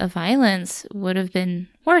aftermath of violence would have been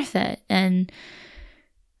worth it and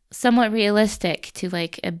somewhat realistic to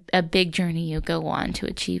like a big journey you go on to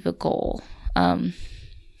achieve a goal.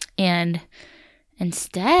 And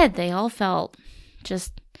instead, they all felt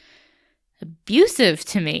just abusive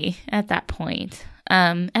to me at that point.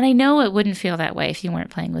 And I know it wouldn't feel that way if you weren't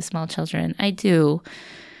playing with small children. I do.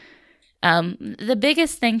 The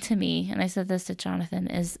biggest thing to me, and I said this to Jonathan,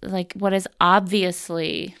 is like what is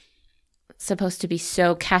obviously supposed to be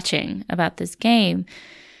so catching about this game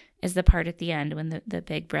is the part at the end when the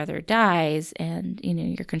big brother dies and, you know,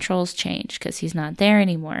 your controls change because he's not there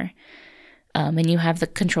anymore. And you have the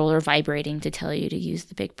controller vibrating to tell you to use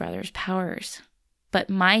the big brother's powers. But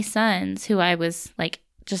my sons, who I was like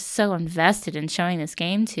just so invested in showing this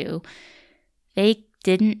game to, they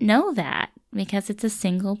didn't know that. Because it's a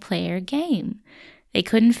single player game. They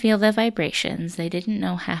couldn't feel the vibrations. They didn't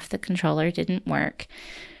know half the controller didn't work.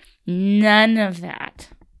 None of that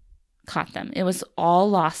caught them. It was all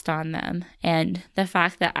lost on them. And the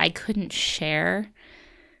fact that I couldn't share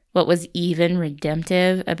what was even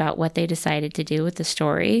redemptive about what they decided to do with the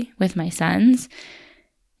story with my sons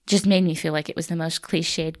just made me feel like it was the most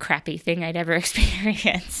cliched, crappy thing I'd ever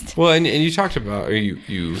experienced. Well, and you talked about, or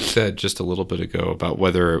you said just a little bit ago about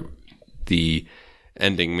whether the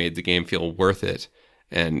ending made the game feel worth it.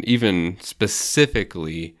 And even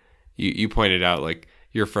specifically, you pointed out like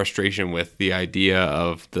your frustration with the idea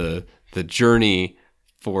of the journey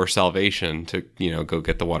for salvation to, you know, go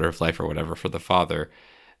get the water of life or whatever for the father,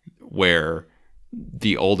 where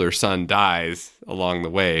the older son dies along the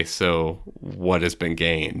way. So what has been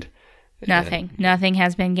gained? Nothing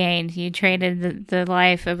has been gained. You traded the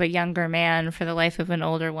life of a younger man for the life of an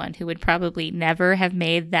older one who would probably never have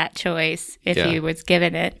made that choice if he was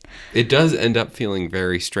given it. It does end up feeling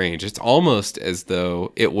very strange. It's almost as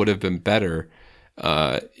though it would have been better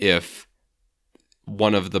if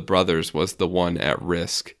one of the brothers was the one at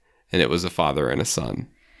risk and it was a father and a son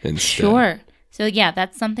instead. Sure. So yeah,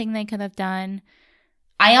 that's something they could have done.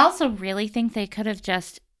 I also really think they could have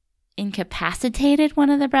just incapacitated one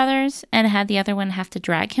of the brothers and had the other one have to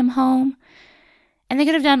drag him home. And they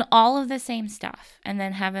could have done all of the same stuff and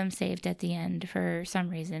then have him saved at the end for some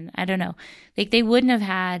reason. I don't know. Like they wouldn't have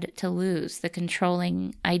had to lose the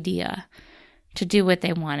controlling idea to do what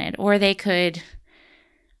they wanted. Or they could,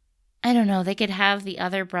 I don't know, they could have the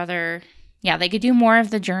other brother. Yeah, they could do more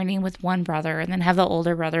of the journey with one brother and then have the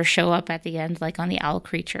older brother show up at the end like on the owl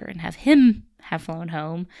creature and have him have flown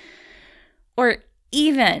home. Or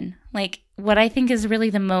even like what I think is really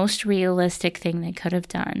the most realistic thing they could have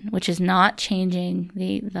done, which is not changing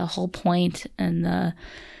the whole point and the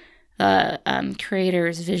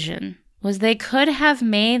creator's vision, was they could have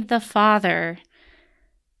made the father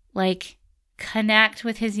like connect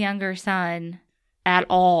with his younger son at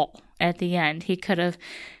all at the end. They could have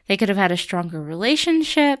had a stronger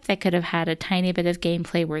relationship. They could have had a tiny bit of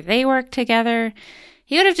gameplay where they worked together.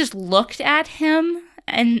 He would have just looked at him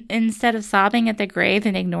and instead of sobbing at the grave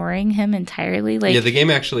and ignoring him entirely. Like, yeah, the game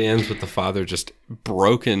actually ends with the father just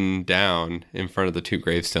broken down in front of the two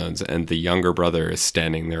gravestones, and the younger brother is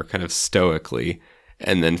standing there kind of stoically,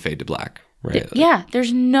 and then fade to black. Right? Yeah,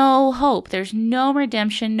 there's no hope. There's no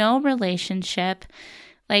redemption, no relationship.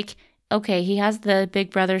 Like, okay, he has the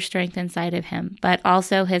big brother strength inside of him, but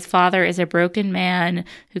also his father is a broken man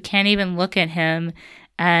who can't even look at him,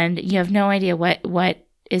 and you have no idea what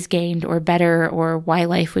is gained or better or why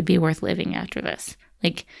life would be worth living after this.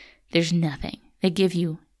 Like, There's nothing. They give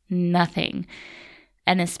you nothing.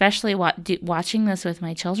 And especially watching this with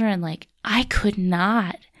my children, like, I could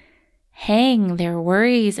not hang their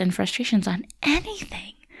worries and frustrations on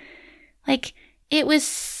anything. Like, it was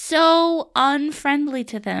so unfriendly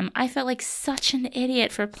to them. I felt like such an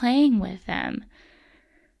idiot for playing with them.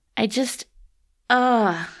 I just,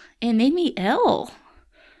 it made me ill.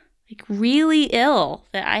 Like, really ill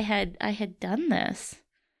that I had done this.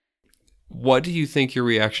 What do you think your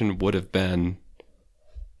reaction would have been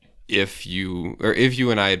if you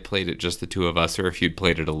and I had played it just the two of us, or if you'd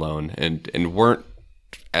played it alone and weren't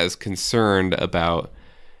as concerned about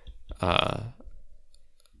our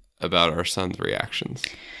son's reactions?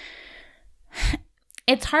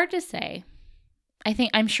 It's hard to say.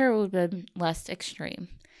 I'm sure it would have been less extreme.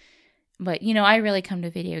 But, I really come to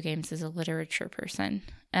video games as a literature person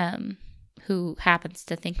who happens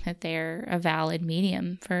to think that they're a valid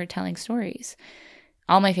medium for telling stories.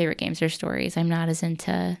 All my favorite games are stories. I'm not as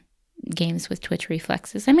into games with twitch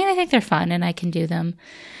reflexes. I mean, I think they're fun and I can do them.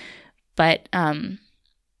 But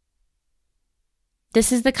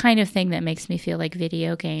this is the kind of thing that makes me feel like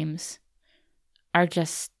video games are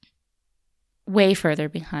just way further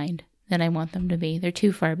behind than I want them to be. They're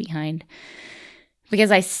too far behind. Because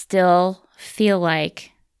I still feel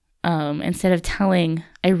like instead of telling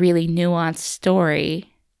a really nuanced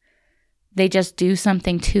story, they just do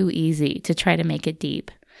something too easy to try to make it deep.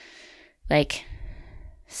 Like,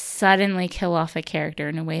 suddenly kill off a character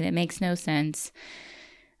in a way that makes no sense,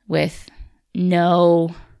 with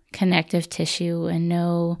no connective tissue and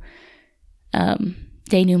no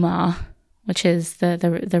denouement, which is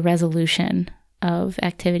the resolution of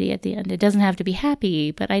activity at the end. It doesn't have to be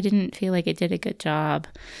happy, but I didn't feel like it did a good job.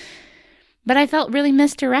 But I felt really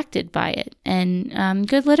misdirected by it. And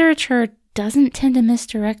good literature doesn't tend to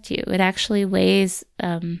misdirect you. It actually lays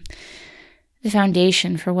the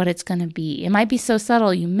foundation for what it's going to be. It might be so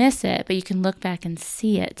subtle you miss it, but you can look back and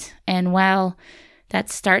see it. And while that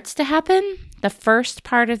starts to happen, the first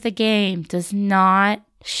part of the game does not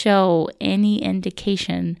show any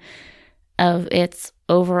indication of its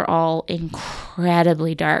overall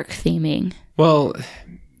incredibly dark theming. Well,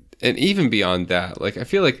 and even beyond that, like, I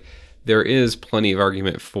feel like there is plenty of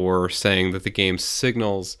argument for saying that the game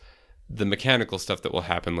signals the mechanical stuff that will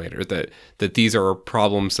happen later, that these are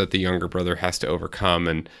problems that the younger brother has to overcome,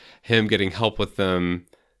 and him getting help with them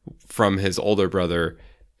from his older brother,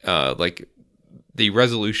 like, the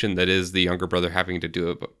resolution that is the younger brother having to do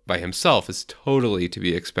it by himself is totally to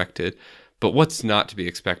be expected. But what's not to be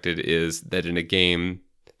expected is that in a game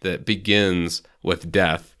that begins with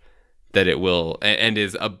death, that it will, and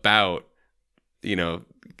is about,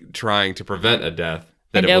 trying to prevent a death,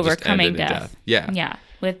 that and it will overcoming just end in death. Yeah. Yeah.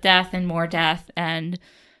 With death and more death and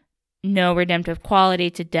no redemptive quality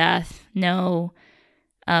to death. No,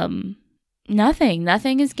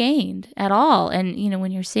 nothing is gained at all. And,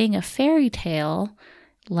 when you're seeing a fairy tale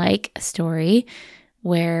like a story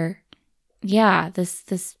where,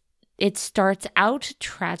 it starts out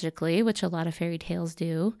tragically, which a lot of fairy tales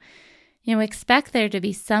do, expect there to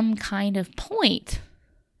be some kind of point.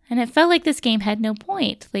 And it felt like this game had no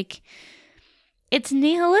point. Like, it's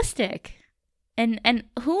nihilistic. And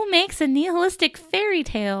who makes a nihilistic fairy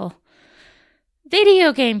tale?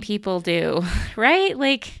 Video game people do, right?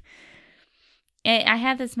 Like, I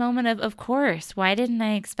had this moment of course, why didn't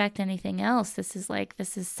I expect anything else? This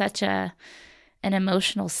is such an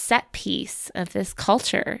emotional set piece of this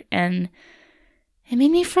culture. And it made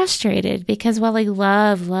me frustrated because while I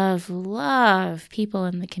love people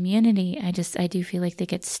in the community, I do feel like they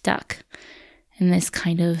get stuck in this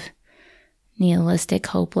kind of nihilistic,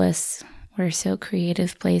 hopeless, we're so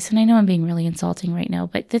creative place. And I know I'm being really insulting right now,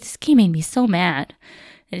 but this game made me so mad.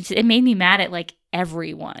 It made me mad at like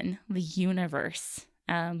everyone, the universe,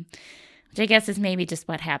 which I guess is maybe just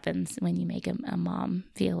what happens when you make a mom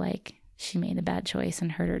feel like she made a bad choice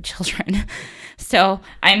and hurt her children. So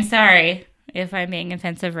I'm sorry if I'm being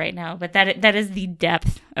offensive right now, but that is the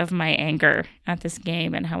depth of my anger at this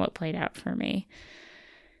game and how it played out for me.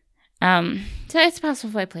 So it's possible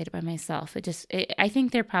if I played it by myself. I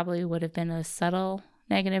think there probably would have been a subtle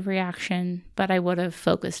negative reaction, but I would have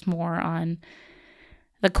focused more on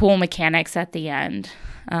the cool mechanics at the end.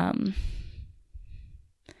 I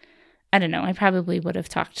don't know. I probably would have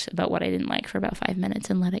talked about what I didn't like for about 5 minutes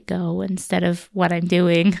and let it go instead of what I'm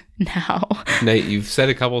doing now. Nate, you've said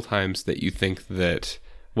a couple times that you think that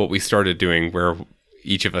what we started doing, where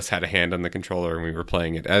each of us had a hand on the controller and we were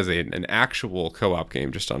playing it as an actual co-op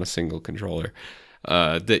game just on a single controller,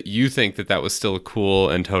 that you think that was still a cool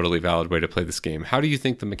and totally valid way to play this game. How do you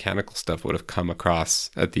think the mechanical stuff would have come across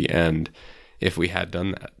at the end if we had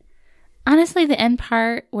done that? Honestly, the end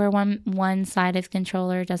part where one side of the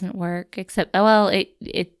controller doesn't work, except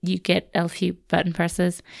you get a few button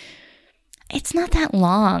presses. It's not that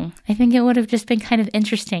long. I think it would have just been kind of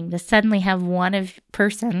interesting to suddenly have one of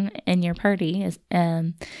person in your party,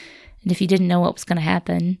 and if you didn't know what was going to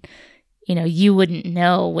happen, you wouldn't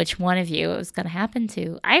know which one of you it was going to happen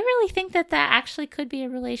to. I really think that actually could be a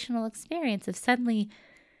relational experience if suddenly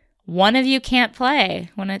one of you can't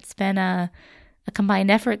play when it's been a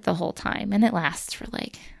combined effort the whole time, and it lasts for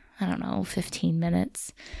 15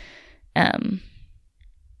 minutes.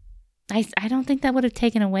 I don't think that would have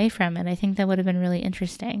taken away from it. I think that would have been really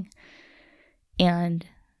interesting. And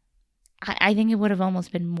I think it would have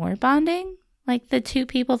almost been more bonding, like the two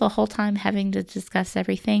people the whole time having to discuss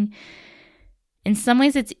everything. In some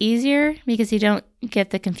ways it's easier because you don't get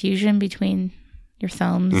the confusion between your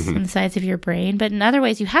thumbs and the sides of your brain. But in other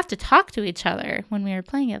ways, you have to talk to each other when we were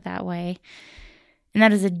playing it that way. And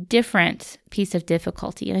that is a different piece of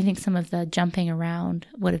difficulty. And I think some of the jumping around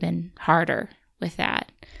would have been harder with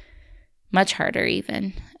that. Much harder,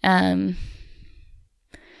 even. I'd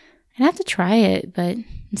have to try it, but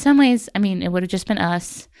in some ways, it would have just been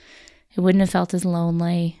us. It wouldn't have felt as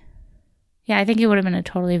lonely. Yeah, I think it would have been a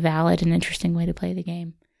totally valid and interesting way to play the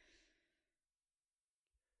game.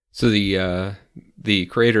 So the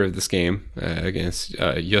creator of this game,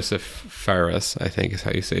 Josef Fares, I think is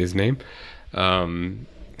how you say his name,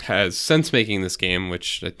 has since making this game,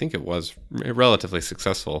 which I think it was relatively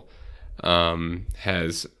successful,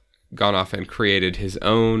 has gone off and created his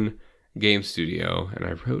own game studio. And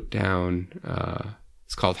I wrote down,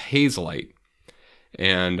 it's called Hazelight.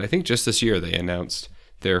 And I think just this year they announced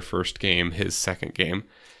their first game, his second game.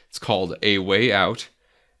 It's called A Way Out.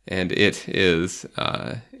 And it is,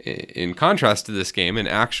 in contrast to this game, an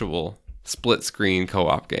actual split-screen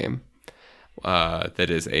co-op game that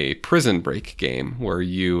is a prison break game where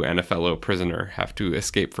you and a fellow prisoner have to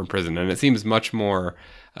escape from prison. And it seems much more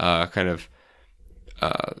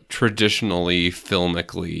traditionally,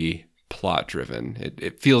 filmically plot-driven.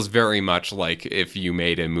 It feels very much like if you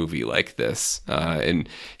made a movie like this. And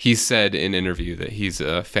he said in an interview that he's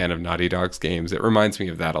a fan of Naughty Dog's games. It reminds me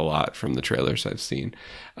of that a lot from the trailers I've seen.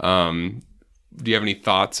 Do you have any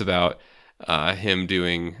thoughts about him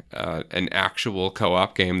doing an actual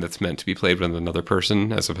co-op game that's meant to be played with another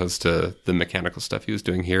person as opposed to the mechanical stuff he was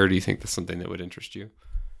doing here? Do you think that's something that would interest you?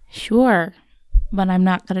 Sure. But I'm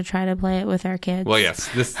not going to try to play it with our kids. Well, yes,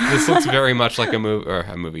 this looks very much like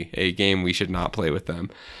a game we should not play with them.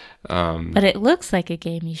 But it looks like a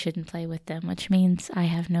game you shouldn't play with them, which means I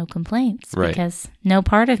have no complaints. Right. Because no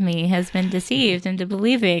part of me has been deceived into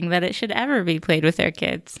believing that it should ever be played with their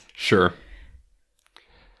kids. Sure.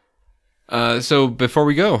 So before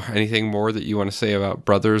we go, anything more that you want to say about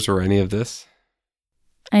Brothers or any of this?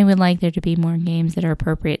 I would like there to be more games that are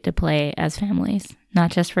appropriate to play as families,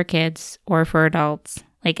 not just for kids or for adults.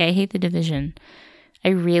 Like, I hate The Division. I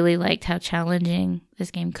really liked how challenging this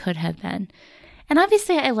game could have been. And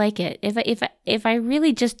obviously I like it. If I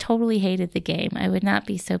really just totally hated the game, I would not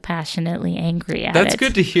be so passionately angry at it. That's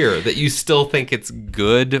good to hear, that you still think it's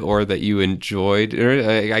good or that you enjoyed.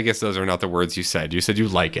 I guess those are not the words you said. You said you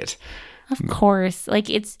like it. Of course. Like,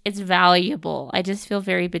 it's valuable. I just feel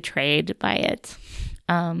very betrayed by it.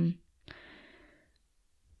 And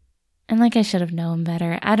like, I should have known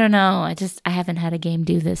better. I don't know. I haven't had a game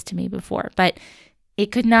do this to me before, but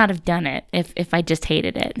it could not have done it if I just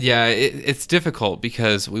hated it. Yeah, it's difficult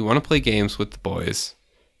because we want to play games with the boys.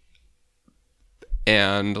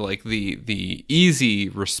 And like the easy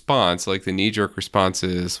response, like the knee-jerk response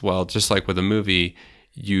is, well, just like with a movie,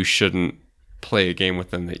 you shouldn't play a game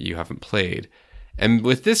with them that you haven't played. And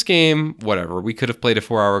with this game, whatever, we could have played a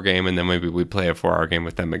 4-hour game and then maybe we'd play a 4-hour game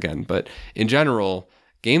with them again. But in general,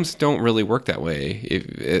 games don't really work that way.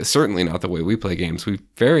 It's certainly not the way we play games. We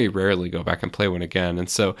very rarely go back and play one again. And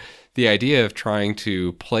so the idea of trying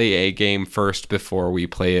to play a game first before we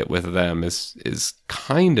play it with them is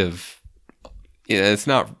kind of, it's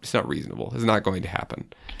not reasonable. It's not going to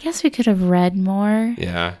happen. I guess we could have read more.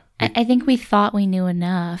 Yeah. I think we thought we knew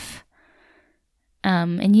enough.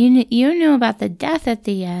 And you knew about the death at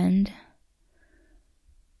the end,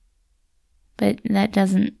 but that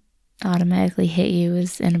doesn't automatically hit you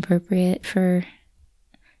as inappropriate for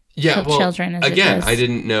children. As again, it is. I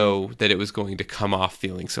didn't know that it was going to come off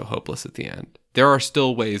feeling so hopeless at the end. There are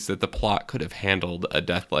still ways that the plot could have handled a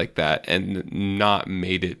death like that and not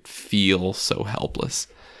made it feel so helpless,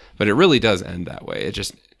 but it really does end that way. It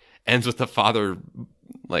just ends with the father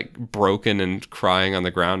like broken and crying on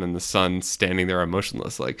the ground and the son standing there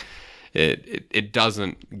emotionless. Like it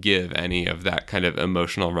doesn't give any of that kind of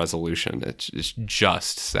emotional resolution. It's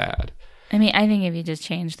just sad. I mean, I think if you just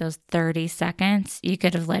changed those 30 seconds, you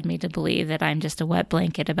could have led me to believe that I'm just a wet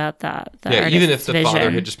blanket about the Yeah, even if the vision.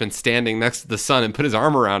 father had just been standing next to the son and put his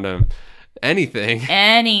arm around him, anything.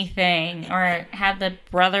 Or have the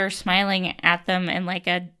brother smiling at them in like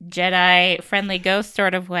a Jedi friendly ghost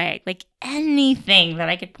sort of way. Like anything that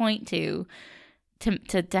I could point to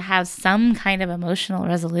have some kind of emotional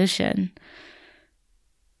resolution.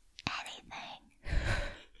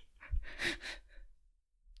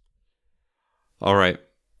 All right.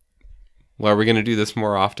 Well, are we going to do this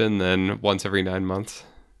more often than once every 9 months?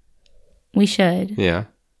 We should. Yeah.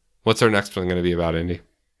 What's our next one going to be about, Andy?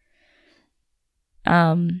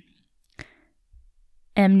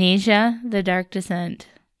 Amnesia, The Dark Descent,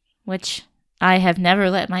 which I have never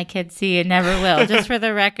let my kids see and never will, just for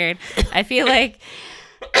the record. I feel like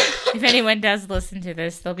if anyone does listen to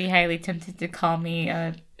this, they'll be highly tempted to call me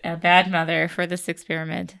a bad mother for this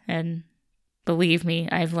experiment. And believe me,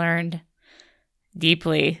 I've learned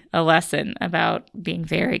deeply a lesson about being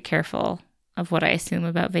very careful of what I assume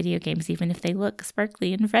about video games, even if they look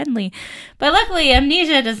sparkly and friendly. But luckily,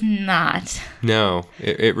 Amnesia does not. No,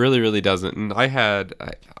 it really, really doesn't. And I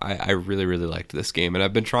really, really liked this game, and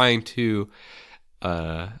I've been trying to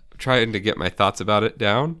get my thoughts about it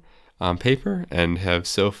down on paper, and have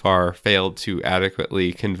so far failed to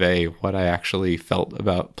adequately convey what I actually felt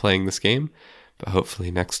about playing this game. But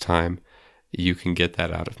hopefully next time you can get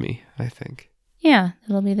that out of me, I think. Yeah,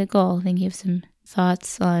 that'll be the goal. I think you have some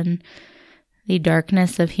thoughts on the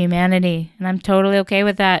darkness of humanity. And I'm totally okay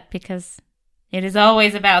with that, because it is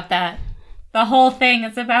always about that. The whole thing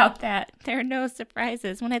is about that. There are no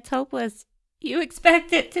surprises. When it's hopeless, you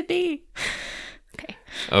expect it to be.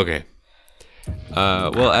 Okay.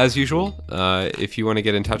 Well, as usual, if you want to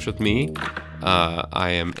get in touch with me, I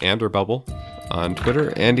am Anderbubble on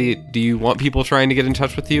Twitter. Andy, do you want people trying to get in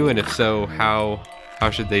touch with you? And if so, how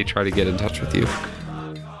should they try to get in touch with you?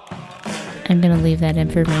 I'm going to leave that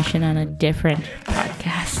information on a different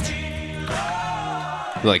podcast.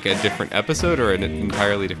 Like a different episode or an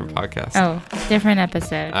entirely different podcast? Oh, different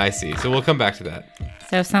episode. I see. So we'll come back to that.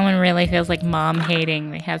 So if someone really feels like mom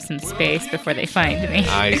hating, they have some space before they find me.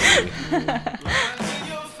 I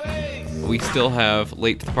see. We still have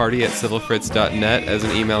late to the party at civilfritz.net as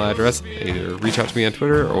an email address. Either reach out to me on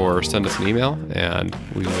Twitter or send us an email, and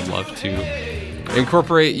we would love to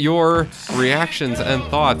incorporate your reactions and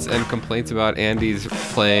thoughts and complaints about Andy's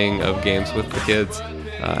playing of games with the kids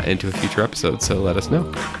into a future episode, so let us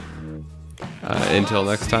know. Until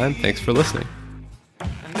next time, thanks for listening.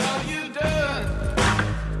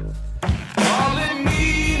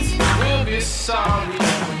 Sorry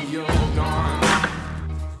when you're gone.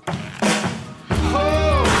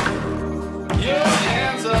 Hold your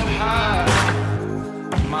hands up high,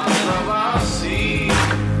 my love. I'll see you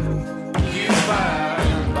by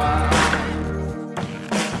and by.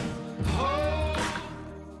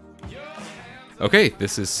 Okay,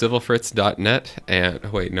 this is civilfritz.net, and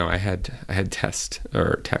wait, no, I had text that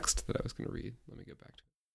I was going to read. Let me go back to it.